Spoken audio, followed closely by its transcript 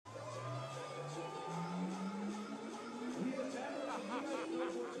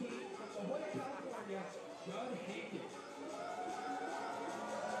The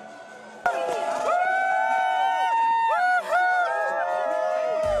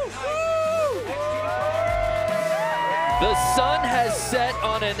sun has set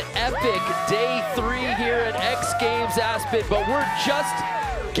on an epic day 3 here at X Games Aspen, but we're just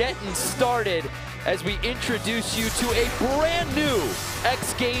getting started as we introduce you to a brand new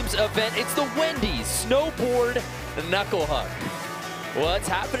X Games event. It's the Wendy Snowboard Knuckle Huck. What's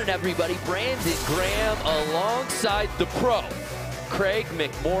happening, everybody? Brandon Graham alongside the pro, Craig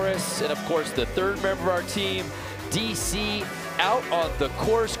McMorris, and of course the third member of our team, DC, out on the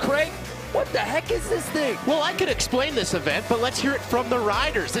course. Craig, what the heck is this thing? Well, I could explain this event, but let's hear it from the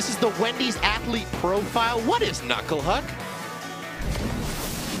riders. This is the Wendy's athlete profile. What is Knuckle Huck?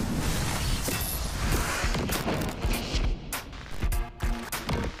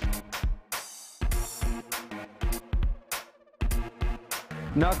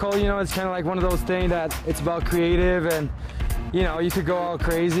 Knuckle, you know, it's kind of like one of those things that it's about creative, and you know, you could go all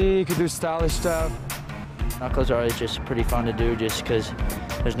crazy, you could do stylish stuff. Knuckles are always just pretty fun to do just because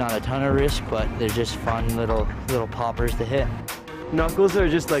there's not a ton of risk, but they're just fun little poppers to hit. Knuckles are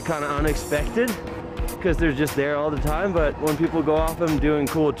just like kind of unexpected because they're just there all the time, but when people go off them doing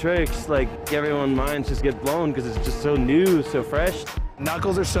cool tricks, like everyone's minds just get blown because it's just so new, so fresh.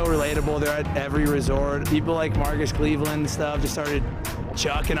 Knuckles are so relatable. They're at every resort. People like Marcus Cleveland and stuff just started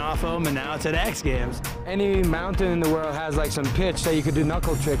chucking off them, and now it's at X Games. Any mountain in the world has like some pitch that you could do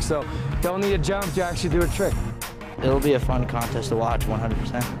knuckle tricks, so don't need a jump to actually do a trick. It'll be a fun contest to watch,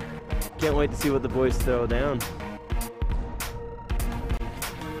 100%. Can't wait to see what the boys throw down.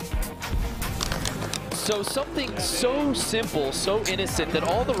 So something so simple, so innocent that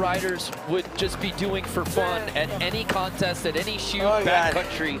all the riders would just be doing for fun at any contest, at any shoot,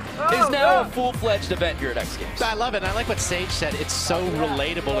 backcountry, is now a full-fledged event here at X Games. I love it. And I like what Sage said. It's so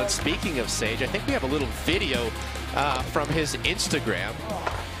relatable. And speaking of Sage, I think we have a little video from his Instagram.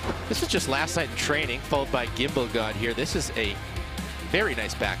 This was just last night in training, followed by Gimbal God here. This is a very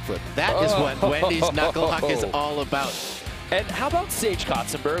nice backflip. That is what Wendy's Knuckle Huck is all about. And how about Sage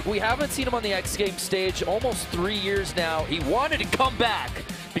Kotzenberg? We haven't seen him on the X Games stage almost 3 years now. He wanted to come back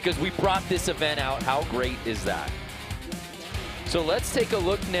because we brought this event out. How great is that? So let's take a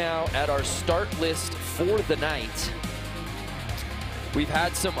look now at our start list for the night. We've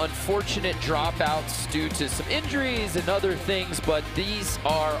had some unfortunate dropouts due to some injuries and other things, but these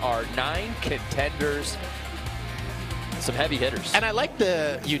are our 9 contenders. Some heavy hitters. And I like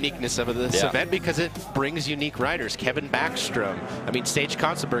the uniqueness of this event because it brings unique riders. Kevin Backstrom, I mean, Sage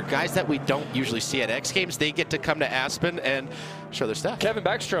Kotzenberg, guys that we don't usually see at X Games, they get to come to Aspen and show their stuff. Kevin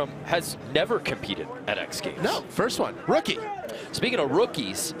Backstrom has never competed at X Games. No, first one, rookie. Speaking of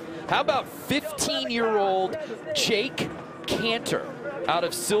rookies, how about 15-year-old Jake Cantor out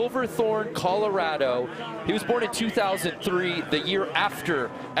of Silverthorne, Colorado. He was born in 2003, the year after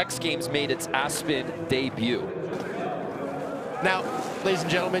X Games made its Aspen debut. Now, ladies and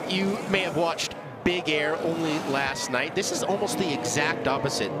gentlemen, you may have watched Big Air only last night. This is almost the exact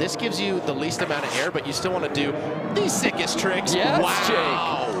opposite. This gives you the least amount of air, but you still want to do the sickest tricks. Yes,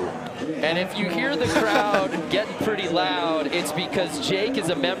 wow. Jake. And if you hear the crowd getting pretty loud, it's because Jake is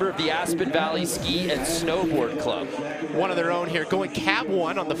a member of the Aspen Valley Ski and Snowboard Club. One of their own here, going cab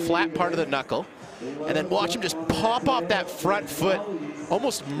 1 on the flat part of the knuckle, and then watch him just pop off that front foot,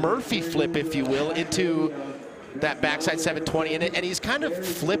 almost Murphy flip, if you will, into that backside 720, and he's kind of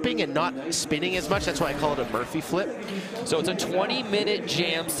flipping and not spinning as much. That's why I call it a Murphy flip. So it's a 20-minute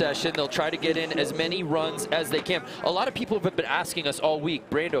jam session. They'll try to get in as many runs as they can. A lot of people have been asking us all week,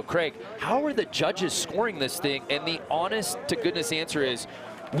 Brando, Craig, how are the judges scoring this thing? And the honest to goodness answer is,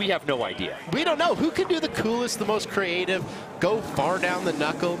 we have no idea. We don't know. Who can do the coolest, the most creative, go far down the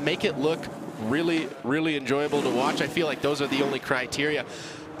knuckle, make it look really, really enjoyable to watch? I feel like those are the only criteria.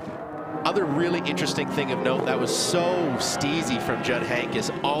 Other really interesting thing of note that was so steezy from Judd Hank is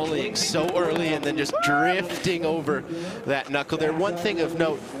ollieing so early and then just drifting over that knuckle there. One thing of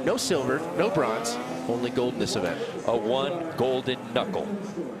note, no silver, no bronze, only gold in this event. A 1 golden knuckle.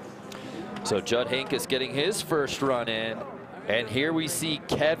 So Judd Hank is getting his first run in, and here we see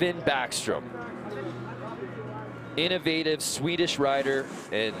Kevin Backstrom. Innovative Swedish rider,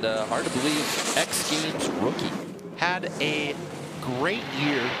 and hard to believe, X Games rookie. Had a great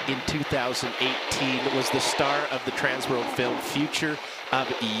year in 2018, was the star of the Transworld film Future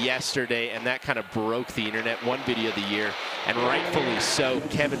of Yesterday, and that kind of broke the internet. One video of the year, and rightfully so.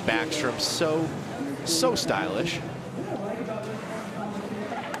 Kevin Backstrom, so stylish.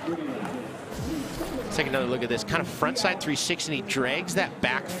 Let's take another look at this kind of frontside 360, and he drags that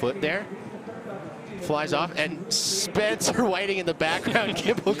back foot there. flies off, and Spencer Whiting in the background.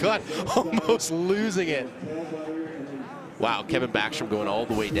 Kimball got almost losing it. Wow, Kevin Backstrom going all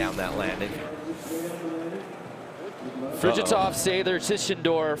the way down that landing. Fridgetov, Sather,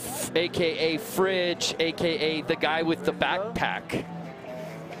 Tischendorf, a.k.a. Fridge, a.k.a. the guy with the backpack.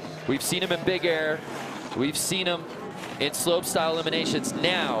 We've seen him in big air. We've seen him in slopestyle eliminations.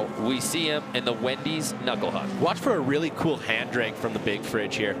 Now we see him in the Wendy's Knuckle Huck. Watch for a really cool hand drag from the big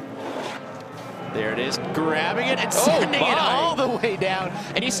Fridge here. There it is, grabbing it and sending it all the way down.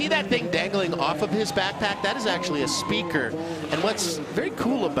 And you see that thing dangling off of his backpack? That is actually a speaker. And what's very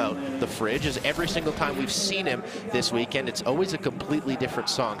cool about the Fridge is every single time we've seen him this weekend, it's always a completely different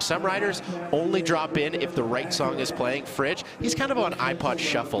song. Some riders only drop in if the right song is playing. Fridge, he's kind of on iPod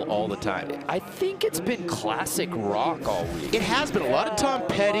shuffle all the time. I think it's been classic rock all week. It has been a lot of Tom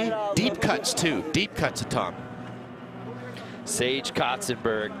Petty, deep cuts too, deep cuts of Tom. Sage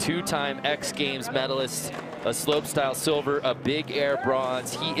Kotzenberg, two-time X Games medalist, a slopestyle silver, a big air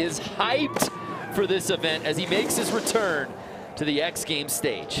bronze. He is hyped for this event as he makes his return to the X Games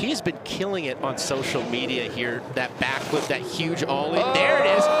stage. He's been killing it on social media here. That backflip, that huge ollie. There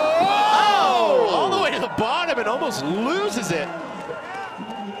it is. Oh! All the way to the bottom and almost loses it.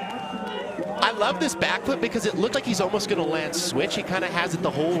 I love this backflip because it looked like he's almost going to land switch. He kind of has it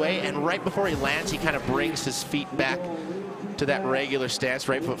the whole way, and right before he lands, he kind of brings his feet back to that regular stance,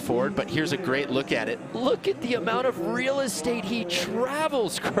 right foot forward. But here's a great look at it. Look at the amount of real estate he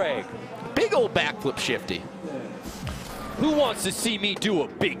travels, Craig. Big old backflip shifty. Who wants to see me do a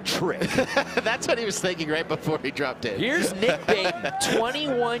big trick? That's what he was thinking right before he dropped in. Here's Nick Baden,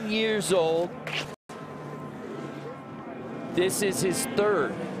 21 years old. This is his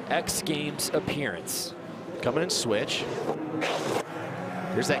third X Games appearance. Coming in switch.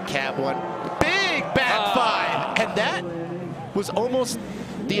 Here's that cab one. Big back five. And that was almost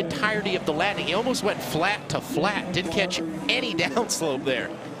the entirety of the landing. He almost went flat to flat. Didn't catch any downslope there.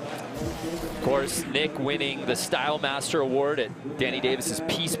 Of course, Nick winning the Style Master Award at Danny Davis's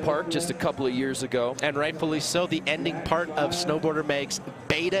Peace Park just a couple of years ago. And rightfully so, the ending part of Snowboarder Mag's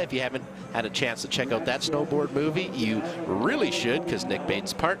beta. If you haven't had a chance to check out that snowboard movie, you really should, because Nick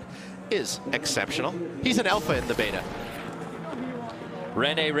Baden's part is exceptional. He's an alpha in the beta.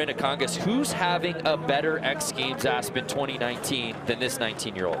 Rene Rinacongas, who's having a better X Games Aspen 2019 than this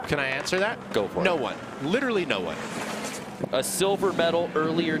 19-year-old? Can I answer that? Go for it. No one. Literally no one. A silver medal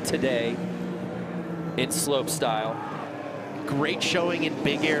earlier today in slopestyle. Great showing in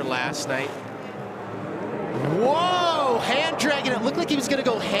big air last night. Whoa! Hand drag, and it looked like he was going to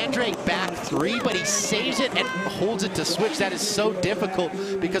go hand drag back three, but he saves it and holds it to switch. That is so difficult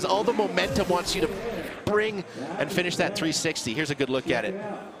because all the momentum wants you to bring and finish that 360. Here's a good look at it.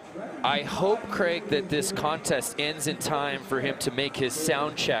 I hope, Craig, that this contest ends in time for him to make his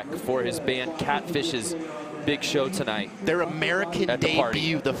sound check for his band Catfish's big show tonight. Their American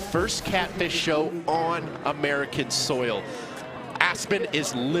debut, the first Catfish show on American soil. Aspen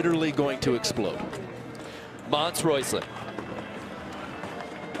is literally going to explode. Mons Roisland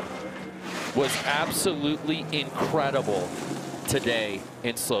was absolutely incredible today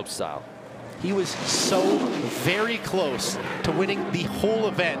in slopestyle. He was so very close to winning the whole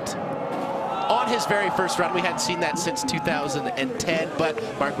event on his very first run. We hadn't seen that since 2010, but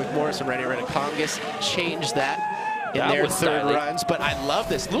Mark McMorris and Rene Rinacongas changed that in their third runs. But I love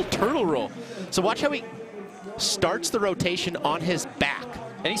this little turtle roll. So watch how he starts the rotation on his back.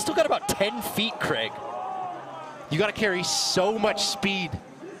 And he's still got about 10 feet, Craig. You got to carry so much speed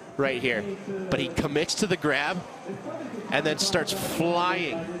right here. But he commits to the grab and then starts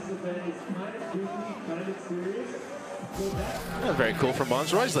flying. That's very cool from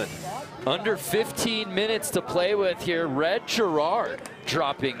Mons Roisland. Under 15 minutes to play with here. Red Gerard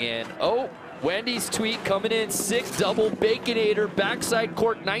dropping in. Oh, Wendy's tweet coming in. 6 double Baconator, backside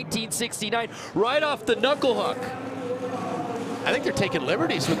cork 1969, right off the Knuckle Huck. I think they're taking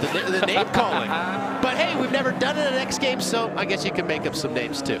liberties with the name calling. But hey, we've never done it at X Games, so I guess you can make up some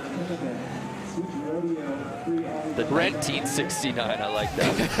names too. The 1969, I like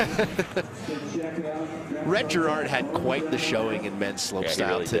that. Red Gerard had quite the showing in men's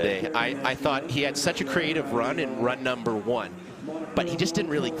slopestyle today. I thought he had such a creative run in run number 1, but he just didn't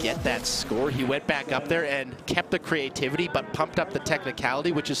really get that score. He went back up there and kept the creativity, but pumped up the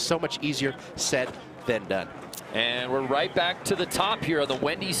technicality, which is so much easier said than done. And we're right back to the top here on the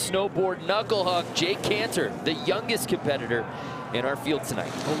Wendy Snowboard Knuckle Huck. Jake Cantor, the youngest competitor in our field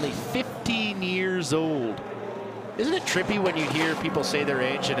tonight. Only 15 years old. Isn't it trippy when you hear people say their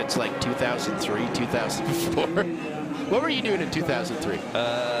age and it's like 2003, 2004? What were you doing in 2003?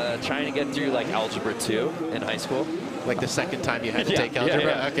 Trying to get through like Algebra 2 in high school. Like the second time you had to take algebra?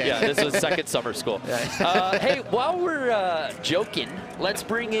 Yeah. Okay. Yeah, this was second summer school. Hey, while we're joking, let's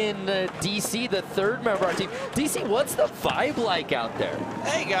bring in DC, the third member of our team. DC, what's the vibe like out there?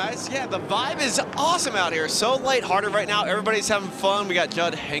 Hey guys, yeah, the vibe is awesome out here. So lighthearted right now. Everybody's having fun. We got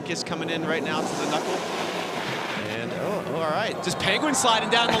Judd Henkes coming in right now to the knuckle. And, all right, just penguin sliding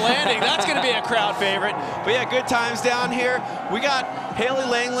down the landing. That's going to be a crowd favorite. But yeah, good times down here. We got Haley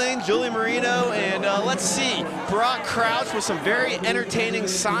Langlane, Julie Marino, and let's see, Brock Crouch with some very entertaining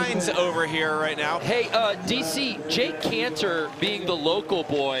signs over here right now. Hey, DC, Jake Cantor being the local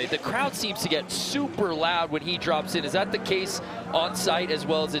boy, the crowd seems to get super loud when he drops in. Is that the case on site as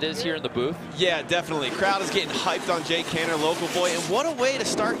well as it is here in the booth? Yeah, definitely. Crowd is getting hyped on Jake Cantor, local boy. And what a way to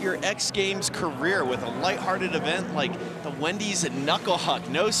start your X Games career with a lighthearted event like the Wendy's Knuckle Huck.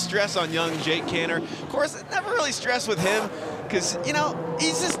 No stress on young Jake Cantor. Of course, never really stress with him because, you know,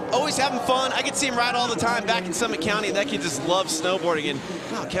 he's just always having fun. I can see him ride all the time back in Summit County. That kid just loves snowboarding. And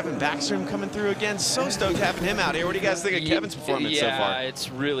wow, Kevin Backstrom coming through again. So stoked having him out here. What do you guys think of Kevin's performance so far? Yeah, it's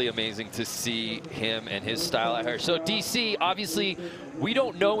really amazing to see him and his style out here. So DC, obviously, we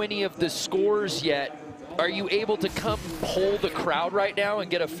don't know any of the scores yet. Are you able to come poll the crowd right now and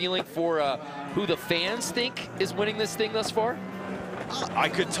get a feeling for who the fans think is winning this thing thus far? I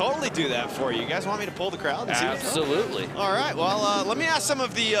could totally do that for you. You guys want me to pull the crowd? And see Absolutely. All right, well, let me ask some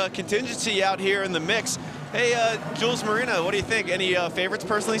of the contingency out here in the mix. Hey, Jules Marino, what do you think? Any favorites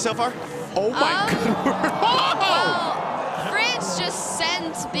personally so far? Oh my God. Well, Fridge just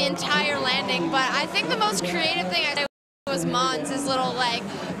sent the entire landing, but I think the most creative thing I did was Mons' little like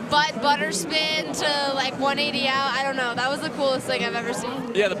butter spin to like 180 out. I don't know. That was the coolest thing I've ever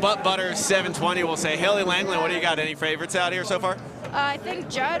seen. Yeah, the butt butter 720, we'll say. Haley Langley, what do you got? Any favorites out here so far? I think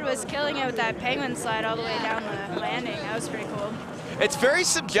Judd was killing it with that penguin slide all the way down the landing. That was pretty cool. It's very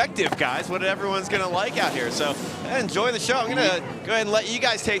subjective, guys, what everyone's going to like out here. So enjoy the show. I'm going to go ahead and let you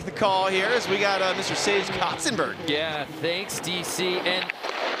guys take the call here as we got Mr. Sage Kotzenberg. Yeah, thanks, DC. And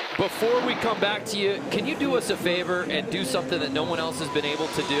before we come back to you, can you do us a favor and do something that no one else has been able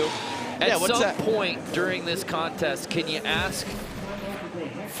to do? At some point during this contest, can you ask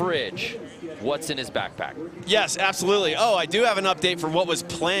Fridge what's in his backpack? Yes, absolutely. Oh, I do have an update for what was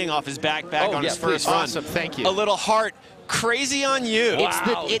playing off his backpack on his first run. Awesome, thank you. A little heart, crazy on you.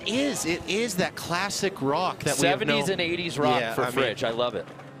 Wow. It is that classic rock that 70s and 80s rock for Fridge. I love it.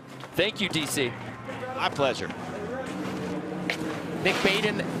 Thank you, DC. My pleasure. Nick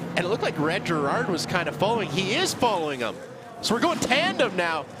Baden, and it looked like Red Gerard was kind of following. He is following him. So we're going tandem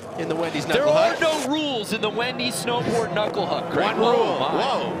now in the Wendy's Knuckle Huck. There are no rules in the Wendy's Snowboard Knuckle Huck. One rule.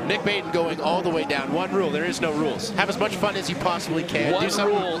 Whoa. Nick Baden going all the way down. One rule. There is no rules. Have as much fun as you possibly can. One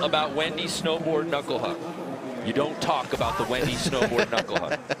rule about Wendy's Snowboard Knuckle Huck. You don't talk about the Wendy's Snowboard Knuckle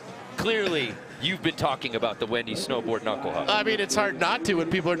Huck. Clearly, you've been talking about the Wendy's Snowboard Knuckle Huck. I mean, it's hard not to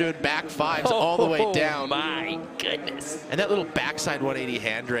when people are doing back fives all the way down. Oh, my goodness. And that little backside 180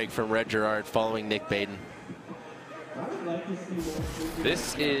 hand drag from Red Gerard following Nick Baden.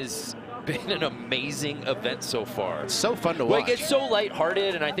 This has been an amazing event so far. It's so fun to watch. Like, it's so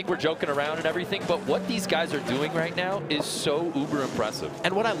lighthearted, and I think we're joking around and everything, but what these guys are doing right now is so uber impressive.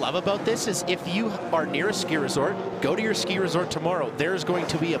 And what I love about this is if you are near a ski resort, go to your ski resort tomorrow. There's going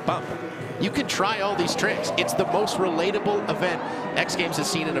to be a bump. You can try all these tricks. It's the most relatable event X Games has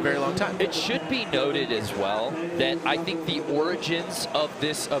seen in a very long time. It should be noted as well that I think the origins of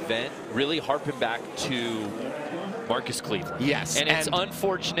this event really harken back to Marcus Cleveland. Yes. And it's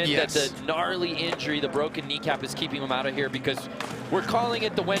unfortunate that the gnarly injury, the broken kneecap, is keeping him out of here because we're calling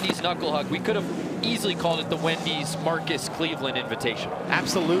it the Wendy's Knuckle Huck. We could have easily called it the Wendy's Marcus Cleveland Invitational.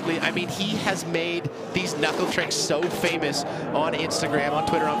 Absolutely. I mean, he has made these knuckle tricks so famous on Instagram, on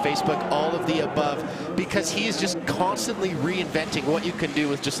Twitter, on Facebook, all of the above, because he is just constantly reinventing what you can do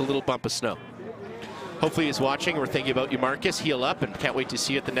with just a little bump of snow. Hopefully he's watching. We're thinking about you, Marcus. Heal up, and can't wait to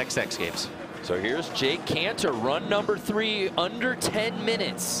see you at the next X Games. So here's Jake Cantor, run number 3, under 10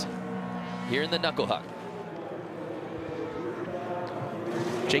 minutes here in the Knuckle Huck.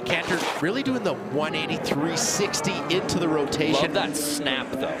 Jake Cantor really doing the 180, 360 into the rotation. Love that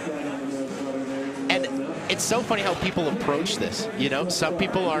snap, though. And it's so funny how people approach this. You know, some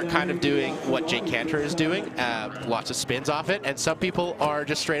people are kind of doing what Jake Cantor is doing, lots of spins off it, and some people are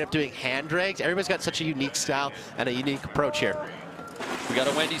just straight up doing hand drags. Everybody's got such a unique style and a unique approach here. We got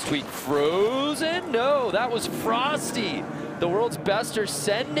a Wendy's tweet. Frozen? No, that was Frosty. The world's best are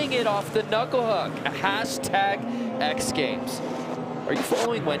sending it off the Knuckle Huck. Hashtag X Games. Are you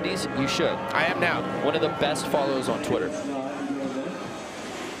following Wendy's? You should. I am now. One of the best follows on Twitter.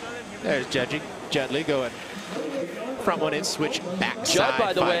 There's Judgy. Gently going Front one in, switch backside. Judd,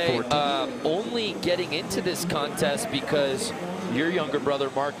 by the way, 514. only getting into this contest because your younger brother,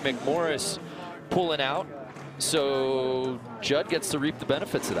 Mark McMorris, pulling out. So Judd gets to reap the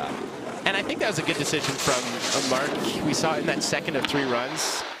benefits of that. And I think that was a good decision from Mark. We saw it in that second of 3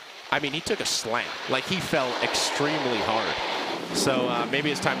 runs. I mean, he took a slam. Like, he fell extremely hard. So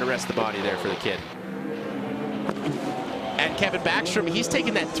maybe it's time to rest the body there for the kid. And Kevin Backstrom, he's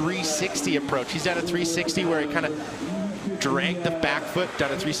taken that 360 approach. He's done a 360 where he kind of dragged the back foot,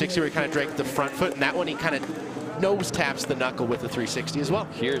 done a 360 where he kind of dragged the front foot, and that one he kind of nose taps the knuckle with the 360 as well.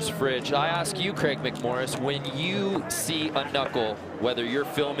 Here's Fridge. I ask you, Craig McMorris, when you see a knuckle, whether you're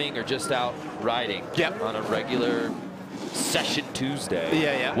filming or just out riding on a regular session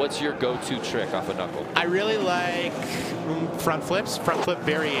Tuesday, what's your go-to trick off a knuckle? I really like front flip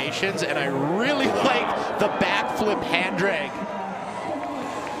variations, and I really like the back flip hand drag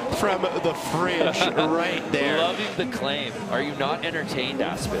from the Fridge right there. Loving the claim. Are you not entertained,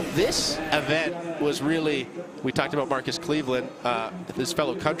 Aspen? This event was really, we talked about Marcus Cleveland, his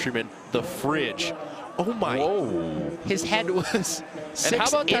fellow countryman, the Fridge. Oh my, whoa. His head was 6 inches. And how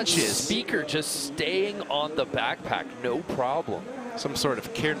about that speaker just staying on the backpack, no problem. Some sort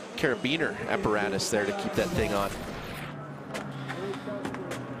of carabiner apparatus there to keep that thing on.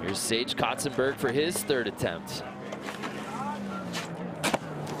 Here's Sage Kotzenberg for his 3rd attempt.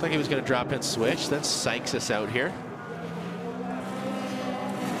 Looked like he was going to drop in switch, then Sykes us out here.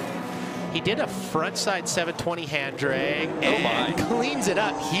 He did a frontside 720 hand drag and cleans it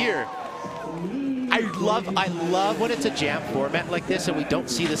up here. I love when it's a jam format like this and we don't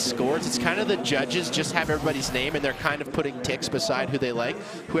see the scores. It's kind of the judges just have everybody's name and they're kind of putting ticks beside who they like.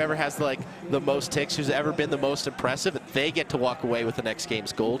 Whoever has like the most ticks, who's ever been the most impressive, they get to walk away with the next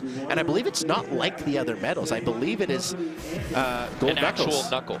game's gold. And I believe it's not like the other medals. I believe it is gold an actual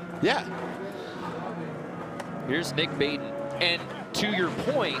knuckle. Yeah. Here's Nick Baden. And to your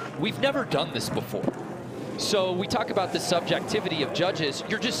point, we've never done this before. So we talk about the subjectivity of judges.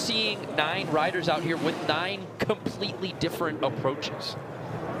 You're just seeing 9 riders out here with 9 completely different approaches.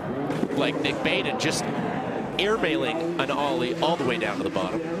 Like Nick Baden just airmailing an ollie all the way down to the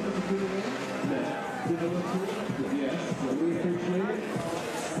bottom.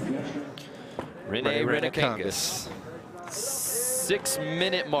 Rene Renekangas.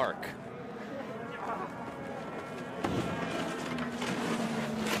 6-minute mark.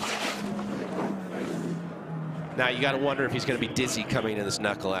 Now you got to wonder if he's going to be dizzy coming in this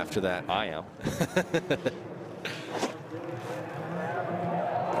knuckle after that. I am.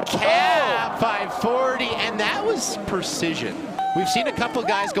 Cap 540, and that was precision. We've seen a couple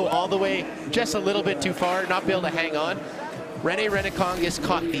guys go all the way just a little bit too far, not be able to hang on. Rene Renekangas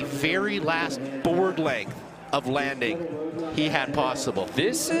caught the very last board length of landing he had possible.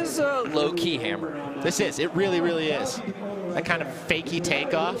 This is a low-key hammer. This is. It really, really is. That kind of fakey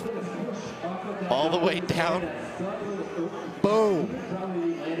takeoff. All the way down. Boom.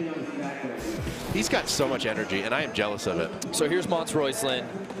 He's got so much energy, and I am jealous of it. So here's Mons Roysland.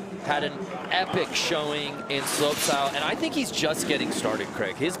 Had an epic showing in slopestyle, and I think he's just getting started,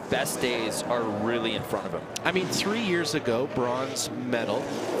 Craig. His best days are really in front of him. I mean, 3 years ago, bronze medal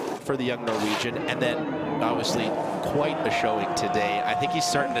for the young Norwegian, and then obviously quite a showing today. I think he's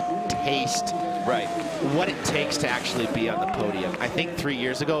starting to taste what it takes to actually be on the podium. I think 3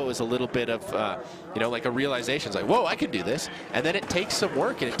 years ago it was a little bit of, you know, like a realization. It's like, whoa, I can do this. And then it takes some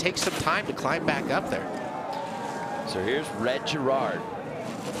work and it takes some time to climb back up there. So here's Red Gerard.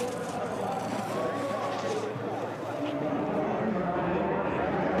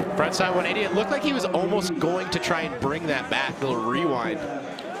 Frontside 180, it looked like he was almost going to try and bring that back, a little rewind.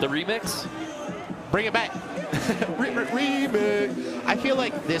 The remix? Bring it back. Remix. I feel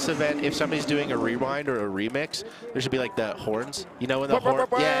like this event, if somebody's doing a rewind or a remix, there should be like the horns. You know when the horn?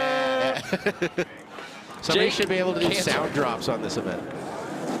 Yeah. Somebody should be able to do sound drops on this event.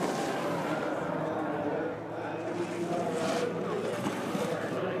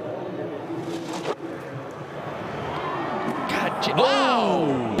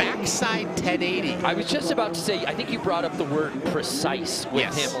 Wow! Backside 1080. I was just about to say, I think you brought up the word precise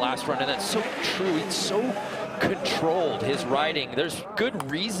with him last run, and that's so true. It's so controlled, his riding. There's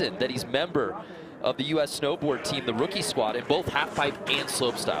good reason that he's member of the U.S. snowboard team, the rookie squad, in both halfpipe and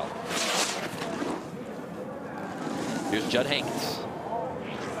slopestyle. Here's Judd Hankins.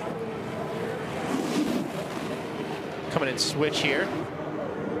 Coming in switch here.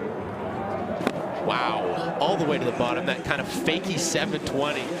 Wow, all the way to the bottom, that kind of fakey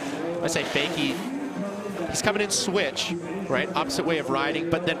 720. I say fakey, he's coming in switch, right? Opposite way of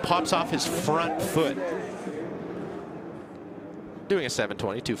riding, but then pops off his front foot. Doing a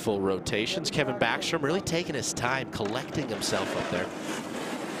 720, 2 full rotations. Kevin Backstrom really taking his time, collecting himself up there.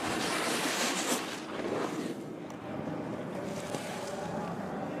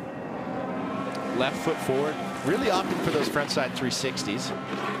 Left foot forward, really opting for those frontside 360s.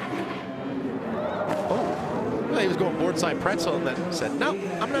 Oh, well, he was going boardside pretzel and then said, no,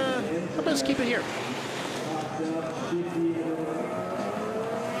 I'm gonna just keep it here.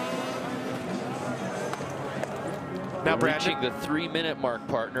 Now, Brandon, reaching the 3-minute mark,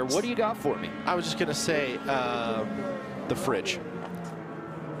 partner. What do you got for me? I was just gonna say the fridge.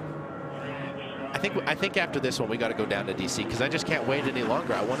 I think after this one we got to go down to DC because I just can't wait any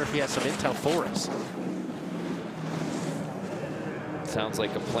longer. I wonder if he has some intel for us. Sounds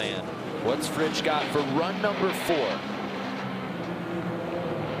like a plan. What's Fridge got for run number 4?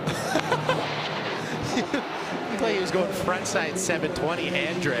 He was going frontside 720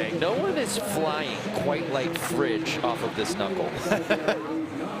 hand drag. No one is flying quite like Fridge off of this knuckle.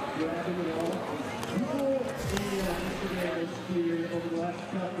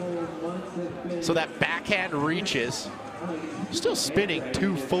 So that backhand reaches, still spinning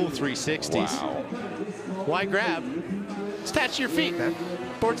 2 full 360s. Wow. Why grab? It's attached to your feet, man.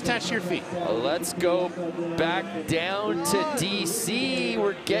 Board's attached to your feet. Let's go back down to DC.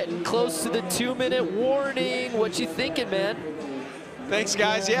 We're getting close to the 2-minute warning. What you thinking, man? Thanks,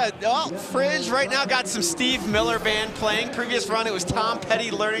 guys. Yeah, well, Fridge right now got some Steve Miller Band playing. Previous run, it was Tom Petty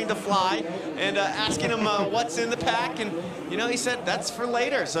learning to fly and asking him what's in the pack. And, you know, he said that's for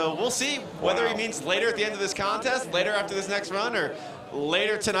later. So we'll see whether he means later at the end of this contest, later after this next run, or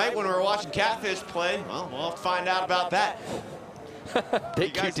later tonight when we're watching Catfish play. Well, we'll have to find out about that.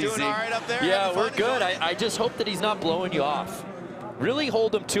 Thank you guys you, doing all right up there? Yeah, we're good. I just hope that he's not blowing you off. Really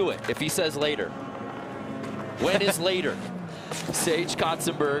hold him to it if he says later. When is later? Sage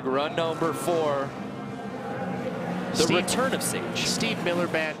Kotzenberg, run number 4. The return of Sage. Steve Miller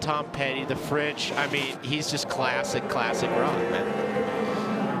Band, Tom Petty, the Fridge. I mean, he's just classic rock, man.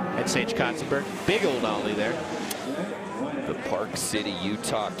 And Sage Kotzenberg, big old ollie there. The Park City,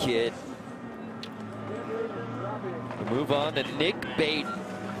 Utah kid. We move on to Nick Baden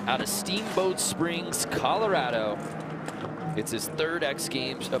out of Steamboat Springs, Colorado. It's his 3rd X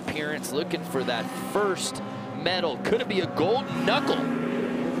Games appearance, looking for that first medal. Could it be a gold knuckle?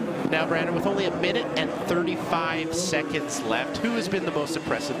 Now, Brandon, with only 1 minute and 35 seconds left, who has been the most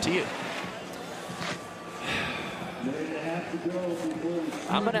impressive to you?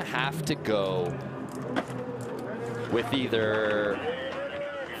 I'm gonna have to go with either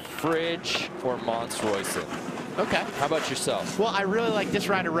Fridge or Mons Royson. Okay. How about yourself? Well, I really like this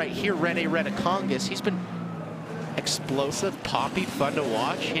rider right here, Rene Redekongas. He's been explosive, poppy, fun to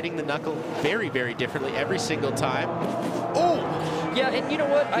watch, hitting the knuckle very, very differently every single time. Oh! Yeah, and you know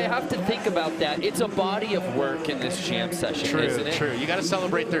what? I have to think about that. It's a body of work in this jam session, isn't it? True. You got to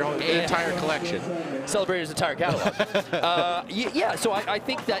celebrate their entire collection. Celebrate his entire catalog. Yeah, so I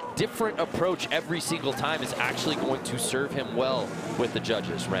think that different approach every single time is actually going to serve him well with the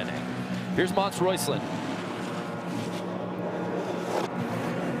judges, Rene. Here's Mons Royslin.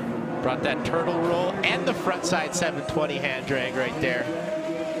 Brought that turtle roll and the frontside 720 hand drag right there.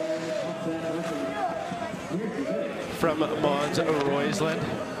 From Mons Royslin.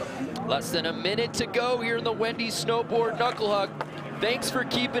 Less than a minute to go here in the Wendy Snowboard Knuckle Huck. Thanks for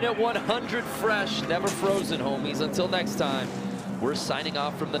keeping it 100 fresh, never frozen, homies. Until next time, we're signing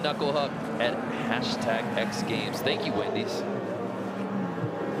off from the Knuckle Huck at #XGames. Thank you, Wendy's.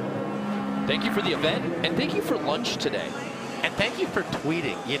 Thank you for the event, and thank you for lunch today. And thank you for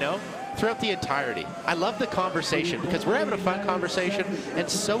tweeting, you know, throughout the entirety. I love the conversation because we're having a fun conversation, and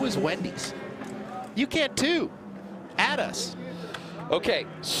so is Wendy's. You can too. Add us. Okay,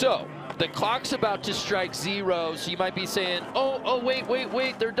 so the clock's about to strike 0, so you might be saying, oh, wait,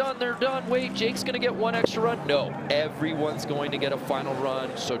 they're done. Wait, Jake's gonna get 1 extra run. No, everyone's going to get a final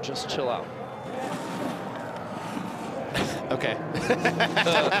run, so just chill out. Okay.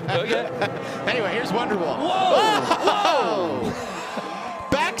 Okay. Anyway, here's Wonderwall. Whoa!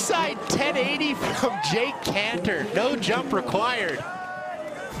 Backside 1080 from Jake Cantor. No jump required.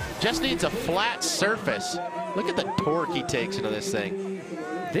 Just needs a flat surface. Look at the torque he takes into this thing.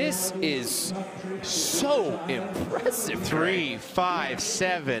 This is so impressive. 3, 5,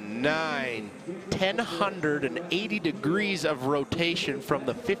 7, 9, 1,080 degrees of rotation from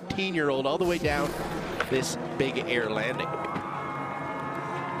the 15-year-old all the way down this big air landing.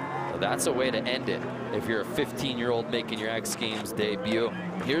 Well, that's a way to end it if you're a 15-year-old making your X Games debut.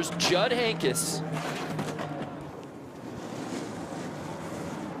 Here's Judd Hankis.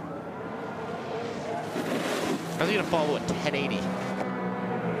 How's he gonna follow a 1080?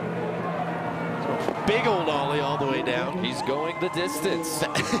 big old ollie all the way down. He's going the distance.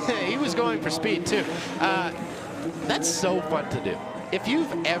 He was going for speed too. That's so fun to do. If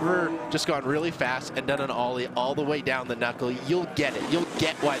you've ever just gone really fast and done an ollie all the way down the knuckle, you'll get it. You'll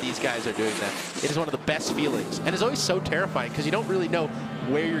get why these guys are doing that. It is one of the best feelings. And it's always so terrifying because you don't really know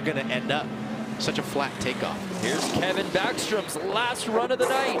where you're going to end up. Such a flat takeoff. Here's Kevin Backstrom's last run of the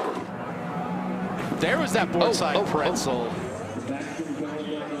night. There was that boardside pretzel.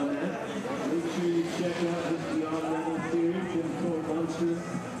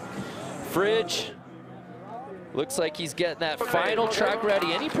 Fridge. Looks like he's getting that final track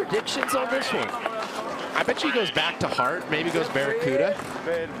ready. Any predictions on this one? I bet you he goes back to Hart, maybe goes Barracuda.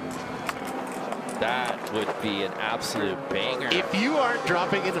 That would be an absolute banger. If you aren't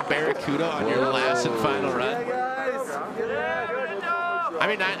dropping into Barracuda on your last and final run, I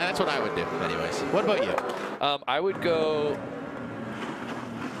mean, that's what I would do anyways. What about you? I would go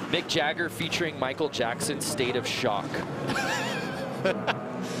Mick Jagger featuring Michael Jackson's State of Shock.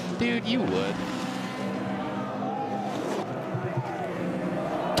 Dude, you would.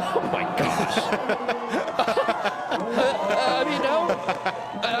 Oh my gosh. I mean, no.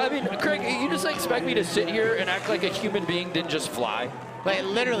 I mean, Craig, you just expect me to sit here and act like a human being didn't just fly? Like,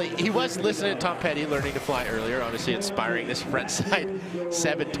 literally, he was listening to Tom Petty learning to fly earlier, obviously inspiring this front side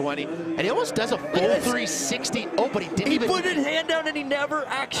 720. And he almost does a full 360. Oh, but he didn't even... He put his hand down and he never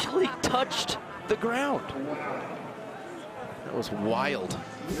actually touched the ground. That was wild.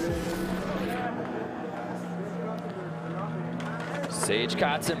 Sage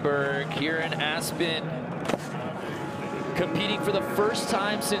Katzenberg here in Aspen, competing for the first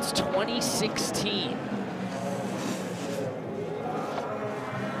time since 2016.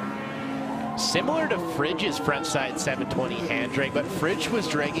 Similar to Fridge's frontside 720 hand drag, but Fridge was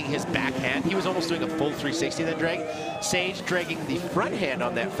dragging his backhand. He was almost doing a full 360 then drag. Sage dragging the front hand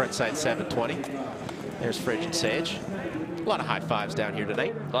on that frontside 720. There's Fridge and Sage. A lot of high fives down here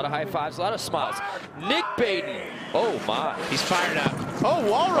tonight. A lot of high fives, a lot of smiles. Nick Baden. Oh my. He's fired up. Oh,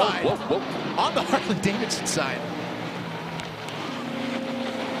 wall ride. Whoa, whoa, whoa. On the Harley Davidson side.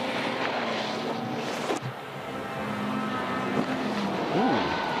 Ooh.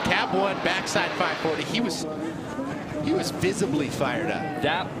 Cab one, backside 540. He was visibly fired up.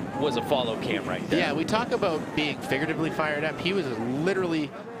 That was a follow cam right there. Yeah, we talk about being figuratively fired up. He was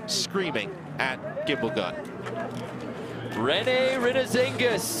literally screaming at gimbal gun. Rene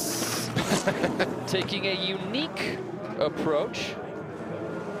Rinazangus taking a unique approach.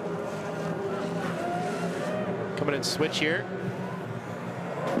 Coming in switch here.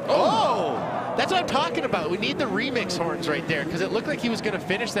 Oh! That's what I'm talking about. We need the remix horns right there because it looked like he was going to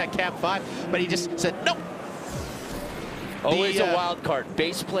finish that cab 5, but he just said, nope. Always a wild card.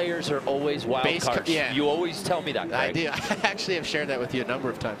 Bass players are always wild cards. Yeah. You always tell me that, Craig. I do. I actually have shared that with you a number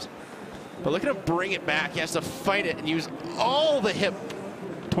of times. But look at him bring it back. He has to fight it and use all the hip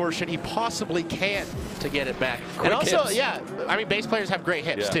torsion he possibly can to get it back. Quick and also, hips. yeah, I mean, bass players have great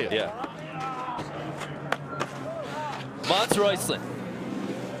hips too. Yeah. Mons Roisland.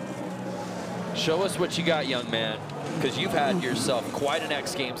 Show us what you got, young man, because you've had yourself quite an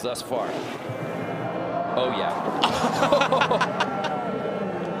X Games thus far. Oh, yeah.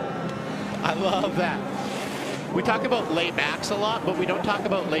 I love that. We talk about lay backs a lot, but we don't talk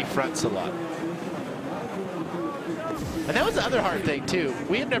about lay fronts a lot. And that was the other hard thing, too.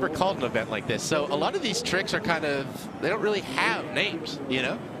 We have never called an event like this, so a lot of these tricks are kind of, they don't really have names, you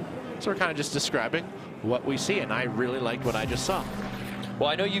know? So we're kind of just describing what we see, and I really liked what I just saw. Well,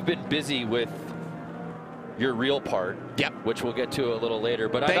 I know you've been busy with your real part, which we'll get to a little later,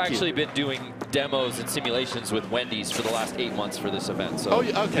 but I've actually been doing demos and simulations with Wendy's for the last 8 months for this event, so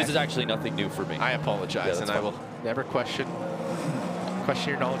this is actually nothing new for me. I apologize, and I will never question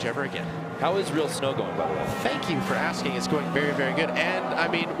your knowledge ever again. How is real snow going, by the way? Thank you for asking. It's going very, very good. And I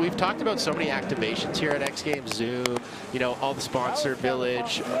mean, we've talked about so many activations here at X Games, Zoom, you know, all the sponsor,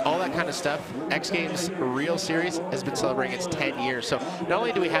 Village, all that kind of stuff. X Games Real Series has been celebrating its 10 years. So not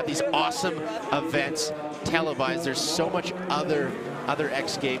only do we have these awesome events televised, there's so much other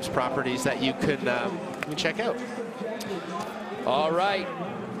X Games properties that you can check out. All right.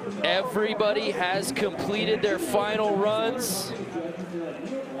 Everybody has completed their final runs.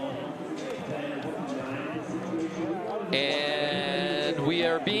 And we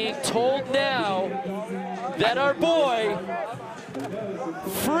are being told now that our boy,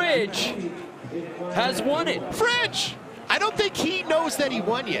 Fridge, has won it. Fridge! I don't think he knows that he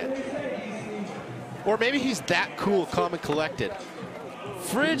won yet. Or maybe he's that cool, calm and collected.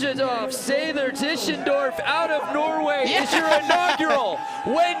 Fridtjof Sather Tischendorf out of Norway is your inaugural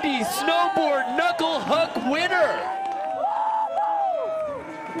Wendy Snowboard Knuckle Huck winner.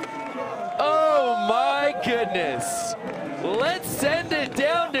 Oh my. goodness. Let's send it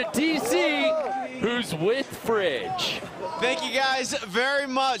down to DC, who's with Fridge. Thank you guys very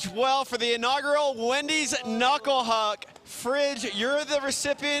much. Well, for the inaugural Wendy's Knuckle Huck, Fridge, you're the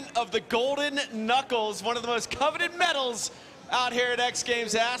recipient of the Golden Knuckles, one of the most coveted medals out here at X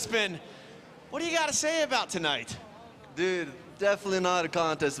Games Aspen. What do you got to say about tonight? Dude, definitely not a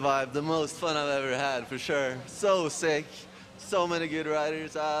contest vibe. The most fun I've ever had, for sure. So sick. So many good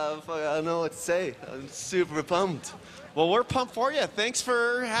riders. I don't know what to say. I'm super pumped. Well, we're pumped for you. Thanks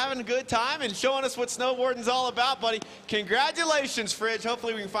for having a good time and showing us what snowboarding's all about, buddy. Congratulations, Fridge.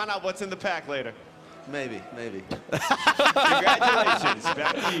 Hopefully we can find out what's in the pack later. Maybe, maybe. Congratulations.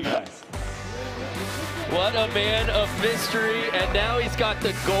 Back to you guys. What a man of mystery, and now he's got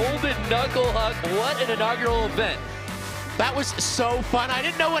the Golden Knuckle Huck. What an inaugural event. That was so fun. I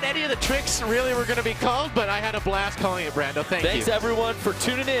didn't know what any of the tricks really were going to be called, but I had a blast calling it, Brando. Thank you. Thanks, everyone, for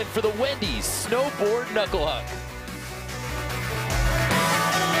tuning in for the Wendy's Snowboard Knuckle Huck.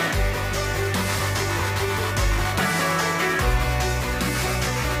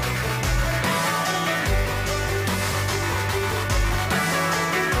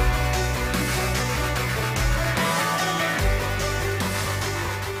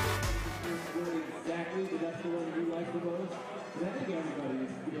 Exactly, but that's the one you like the most.